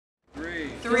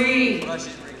3, 4,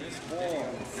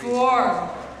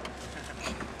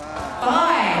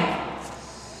 5,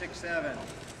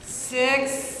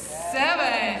 6,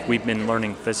 7. We've been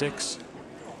learning physics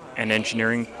and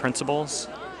engineering principles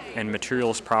and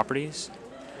materials properties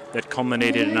that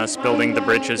culminated in us building the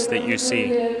bridges that you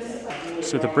see.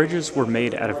 So the bridges were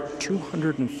made out of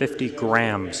 250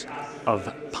 grams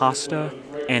of pasta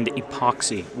and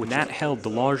epoxy. When the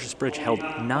largest bridge held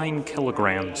 9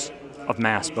 kilograms of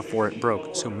mass before it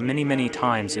broke, so many, many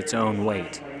times its own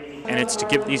weight. And it's to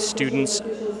give these students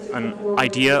an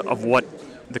idea of what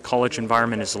the college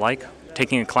environment is like,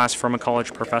 taking a class from a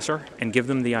college professor, and give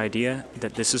them the idea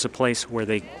that this is a place where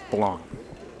they belong,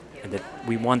 and that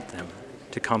we want them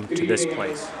to come to this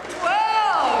place.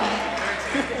 Wow!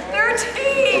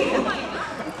 13!